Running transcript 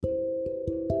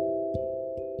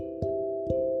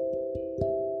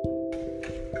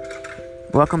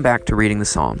Welcome back to Reading the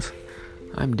Psalms.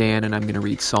 I'm Dan, and I'm going to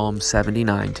read Psalm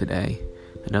 79 today,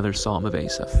 another psalm of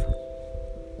Asaph.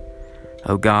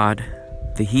 O God,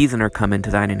 the heathen are come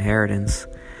into thine inheritance.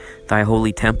 Thy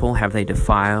holy temple have they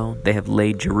defiled, they have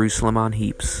laid Jerusalem on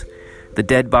heaps. The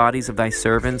dead bodies of thy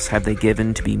servants have they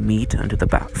given to be meat unto the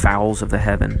fowls of the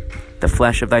heaven, the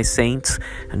flesh of thy saints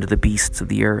unto the beasts of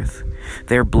the earth.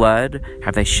 Their blood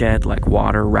have they shed like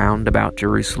water round about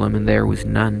Jerusalem, and there was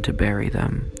none to bury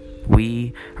them.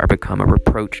 We are become a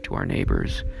reproach to our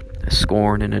neighbors, a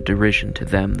scorn and a derision to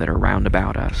them that are round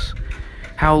about us.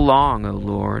 How long, O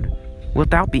Lord,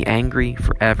 wilt thou be angry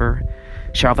forever?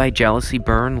 Shall thy jealousy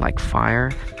burn like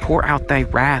fire? Pour out thy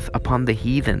wrath upon the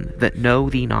heathen that know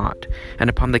thee not, and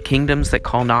upon the kingdoms that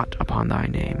call not upon thy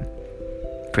name.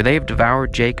 For they have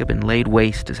devoured Jacob and laid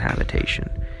waste his habitation.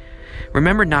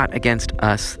 Remember not against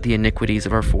us the iniquities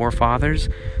of our forefathers.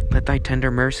 Let thy tender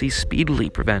mercies speedily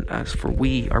prevent us, for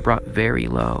we are brought very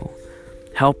low.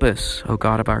 Help us, O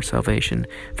God of our salvation,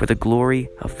 for the glory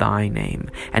of thy name,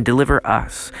 and deliver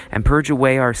us, and purge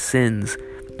away our sins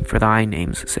for thy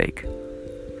name's sake.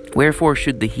 Wherefore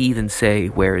should the heathen say,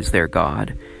 Where is their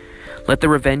God? Let the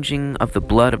revenging of the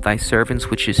blood of thy servants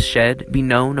which is shed be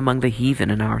known among the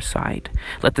heathen in our sight.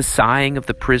 Let the sighing of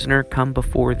the prisoner come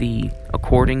before thee.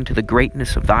 According to the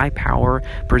greatness of thy power,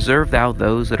 preserve thou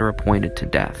those that are appointed to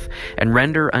death, and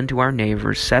render unto our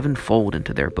neighbors sevenfold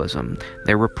into their bosom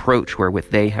their reproach wherewith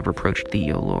they have reproached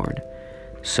thee, O Lord.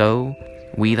 So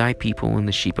we thy people and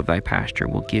the sheep of thy pasture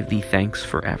will give thee thanks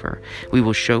forever. We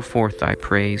will show forth thy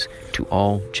praise to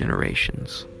all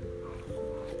generations.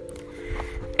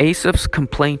 Asaph's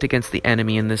complaint against the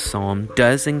enemy in this psalm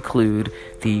does include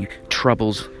the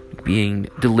troubles being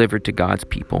delivered to God's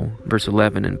people. Verse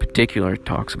 11 in particular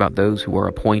talks about those who are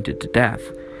appointed to death.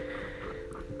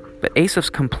 But Asaph's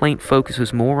complaint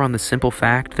focuses more on the simple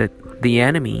fact that the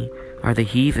enemy are the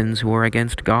heathens who are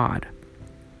against God.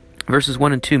 Verses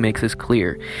 1 and 2 makes this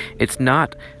clear. It's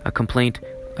not a complaint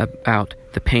about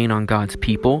the pain on God's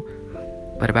people,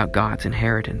 but about God's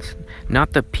inheritance.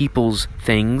 Not the people's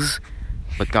things,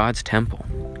 but God's temple.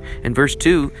 In verse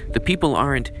 2, the people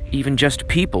aren't even just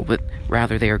people, but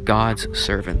rather they are God's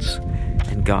servants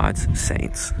and God's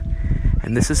saints.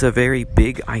 And this is a very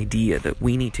big idea that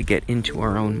we need to get into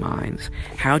our own minds.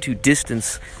 How to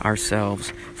distance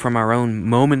ourselves from our own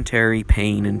momentary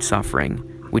pain and suffering,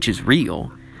 which is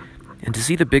real, and to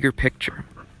see the bigger picture.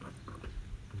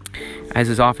 As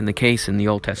is often the case in the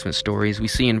Old Testament stories, we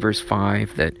see in verse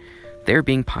 5 that they're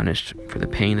being punished for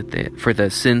the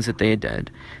sins that they had done.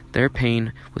 Their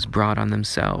pain was brought on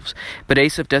themselves. But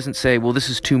Asaph doesn't say, well, this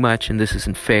is too much and this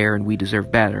isn't fair and we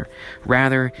deserve better.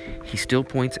 Rather, he still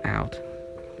points out,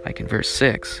 like in verse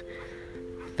 6,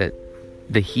 that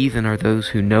the heathen are those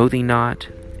who know thee not,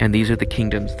 and these are the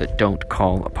kingdoms that don't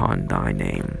call upon thy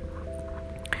name.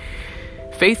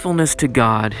 Faithfulness to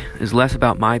God is less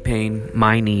about my pain,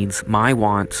 my needs, my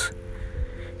wants.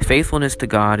 Faithfulness to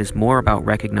God is more about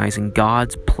recognizing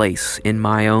God's place in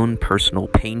my own personal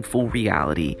painful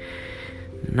reality.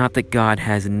 Not that God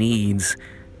has needs,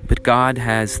 but God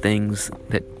has things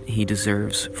that he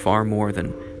deserves far more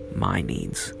than my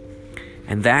needs.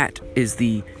 And that is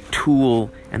the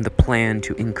tool and the plan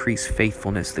to increase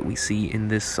faithfulness that we see in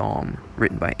this psalm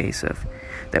written by Asaph.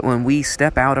 That when we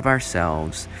step out of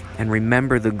ourselves and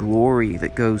remember the glory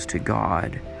that goes to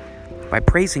God, by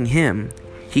praising him,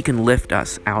 he can lift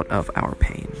us out of our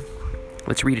pain.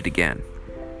 Let's read it again.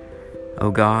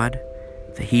 O God,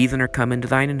 the heathen are come into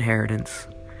thine inheritance.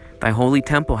 Thy holy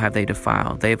temple have they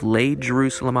defiled. They have laid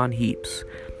Jerusalem on heaps.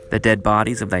 The dead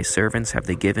bodies of thy servants have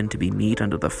they given to be meat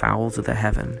unto the fowls of the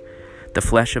heaven, the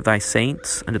flesh of thy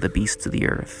saints unto the beasts of the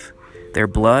earth. Their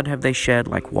blood have they shed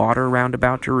like water round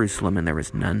about Jerusalem, and there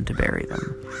is none to bury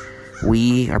them.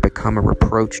 We are become a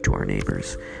reproach to our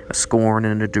neighbors, a scorn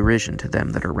and a derision to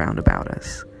them that are round about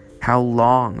us. How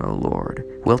long, O Lord,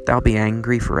 wilt thou be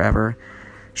angry forever?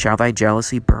 Shall thy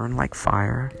jealousy burn like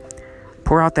fire?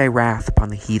 Pour out thy wrath upon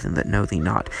the heathen that know thee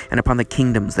not, and upon the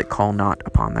kingdoms that call not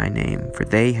upon thy name, for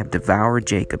they have devoured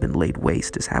Jacob and laid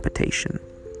waste his habitation.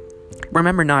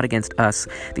 Remember not against us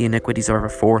the iniquities of our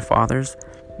forefathers.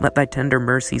 Let thy tender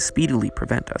mercies speedily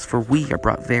prevent us, for we are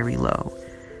brought very low.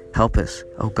 Help us,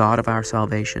 O God of our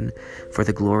salvation, for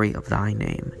the glory of thy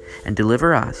name, and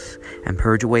deliver us, and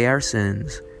purge away our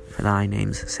sins, for thy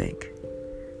name's sake.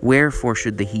 Wherefore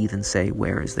should the heathen say,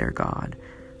 Where is their God?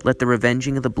 Let the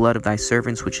revenging of the blood of thy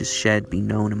servants which is shed be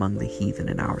known among the heathen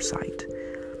in our sight.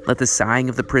 Let the sighing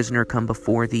of the prisoner come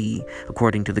before thee.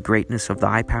 According to the greatness of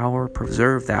thy power,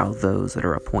 preserve thou those that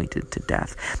are appointed to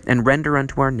death, and render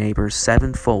unto our neighbors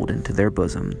sevenfold into their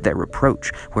bosom their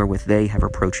reproach wherewith they have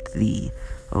reproached thee,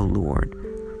 O Lord.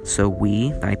 So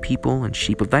we, thy people and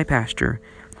sheep of thy pasture,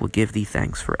 will give thee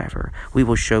thanks forever. We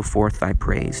will show forth thy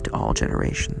praise to all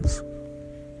generations.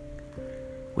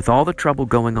 With all the trouble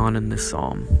going on in this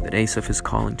psalm that Asaph is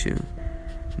calling to,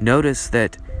 notice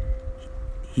that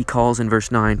he calls in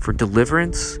verse 9 for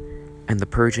deliverance and the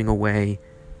purging away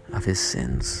of his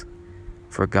sins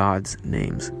for God's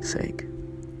name's sake.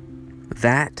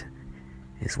 That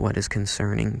is what is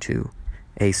concerning to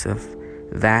Asaph.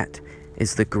 That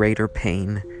is the greater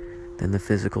pain than the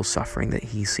physical suffering that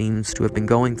he seems to have been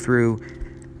going through.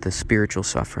 The spiritual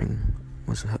suffering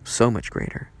was so much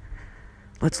greater.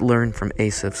 Let's learn from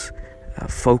Asaph's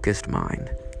focused mind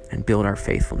and build our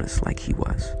faithfulness like he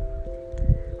was.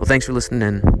 Well, thanks for listening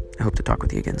in. I hope to talk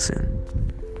with you again soon.